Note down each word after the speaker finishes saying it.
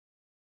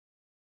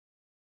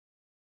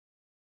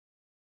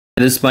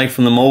This is Mike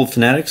from the Mobile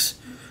Fanatics.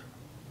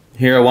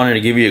 Here I wanted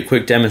to give you a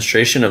quick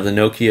demonstration of the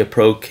Nokia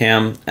Pro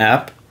Cam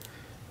app.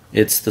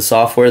 It's the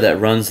software that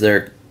runs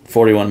their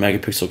 41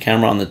 megapixel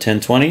camera on the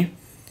 1020,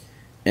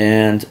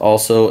 and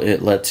also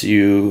it lets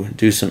you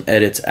do some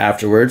edits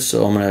afterwards.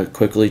 So I'm going to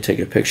quickly take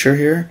a picture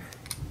here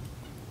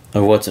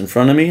of what's in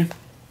front of me.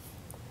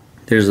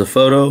 There's the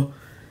photo,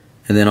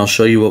 and then I'll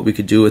show you what we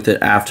could do with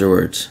it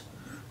afterwards.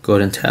 Go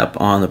ahead and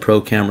tap on the Pro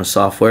Camera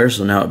software.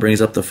 So now it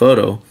brings up the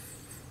photo.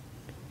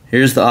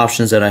 Here's the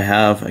options that I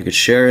have. I could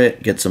share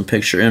it, get some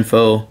picture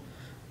info,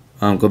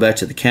 go back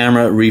to the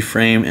camera,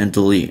 reframe, and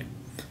delete.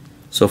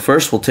 So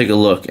first we'll take a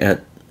look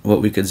at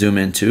what we could zoom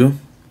into.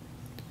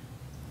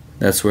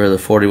 That's where the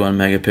 41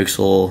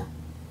 megapixel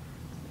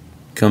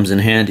comes in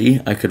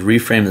handy. I could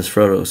reframe this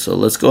photo, so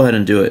let's go ahead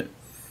and do it.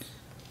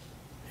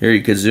 Here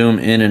you could zoom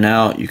in and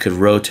out, you could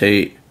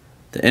rotate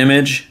the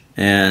image,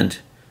 and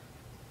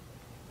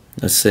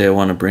let's say I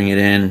want to bring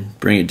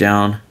it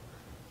down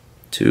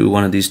to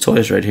one of these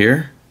toys right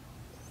here.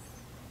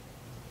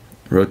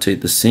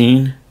 Rotate the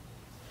scene.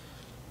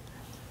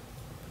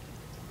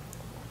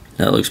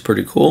 That looks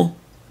pretty cool.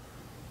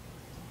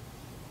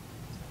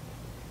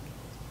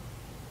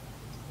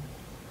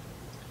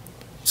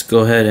 Let's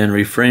go ahead and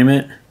reframe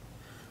it.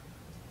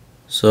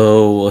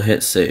 So we'll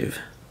hit save.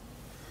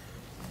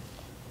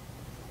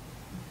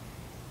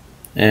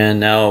 And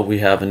now we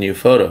have a new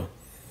photo.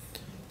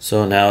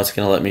 So now it's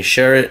going to let me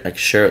share it. I can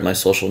share it with my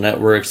social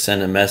networks,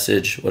 send a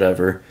message,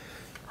 whatever.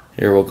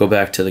 Here we'll go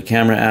back to the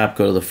camera app,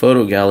 go to the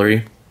photo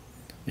gallery.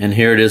 And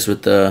here it is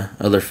with the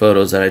other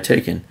photos that I've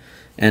taken.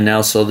 And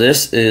now, so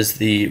this is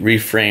the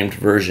reframed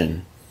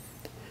version.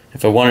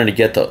 If I wanted to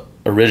get the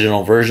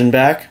original version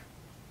back,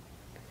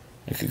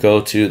 I could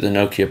go to the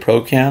Nokia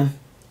Pro Cam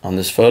on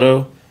this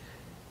photo.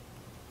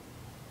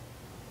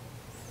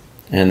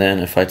 And then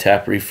if I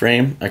tap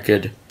reframe, I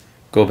could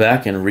go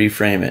back and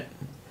reframe it.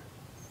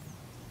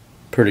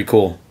 Pretty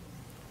cool.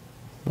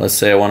 Let's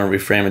say I want to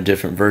reframe a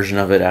different version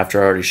of it after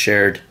I already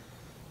shared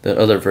the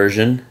other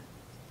version.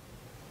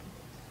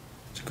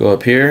 Go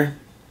up here,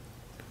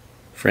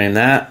 frame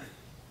that.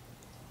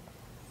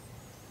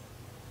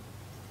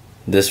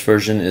 This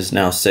version is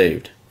now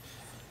saved.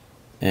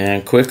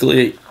 And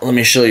quickly, let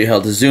me show you how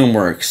the zoom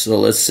works. So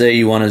let's say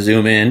you want to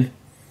zoom in.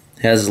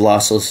 It has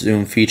lossless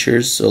zoom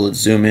features, so let's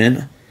zoom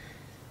in.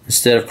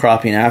 Instead of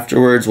cropping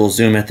afterwards, we'll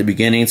zoom at the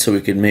beginning so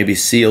we could maybe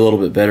see a little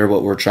bit better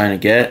what we're trying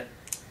to get.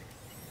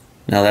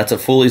 Now that's a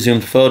fully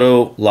zoomed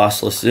photo,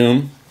 lossless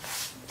zoom.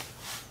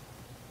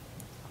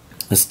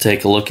 Let's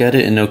take a look at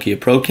it in Nokia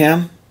Pro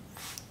Cam.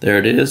 There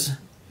it is.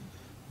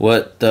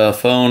 What the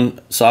phone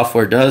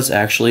software does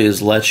actually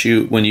is let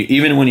you,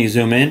 even when you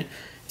zoom in,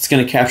 it's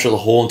going to capture the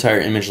whole entire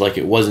image like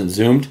it wasn't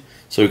zoomed.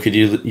 So we could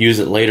use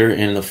it later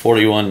in the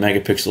 41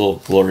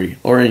 megapixel glory.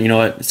 Or you know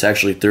what, it's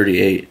actually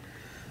 38.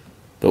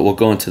 But we'll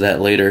go into that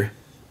later.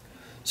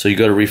 So you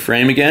go to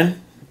reframe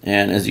again,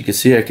 and as you can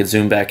see, I could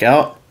zoom back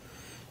out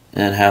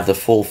and have the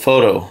full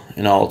photo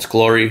in all its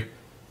glory.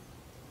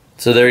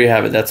 So there you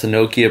have it. That's a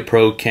Nokia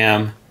Pro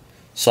Cam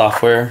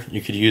software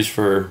you could use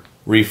for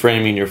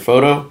reframing your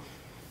photo.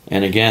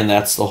 And again,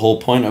 that's the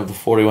whole point of the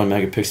 41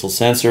 megapixel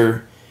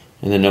sensor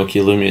in the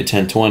Nokia Lumia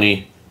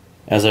 1020.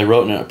 As I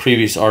wrote in a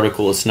previous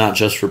article, it's not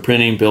just for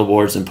printing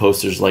billboards and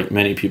posters like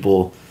many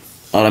people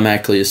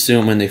automatically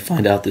assume when they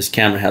find out this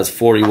camera has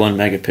 41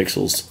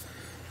 megapixels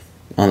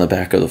on the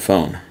back of the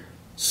phone.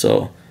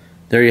 So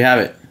there you have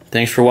it.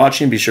 Thanks for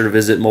watching. Be sure to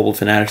visit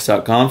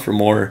mobilefanatics.com for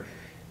more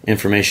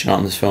information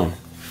on this phone.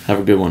 Have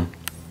a good one.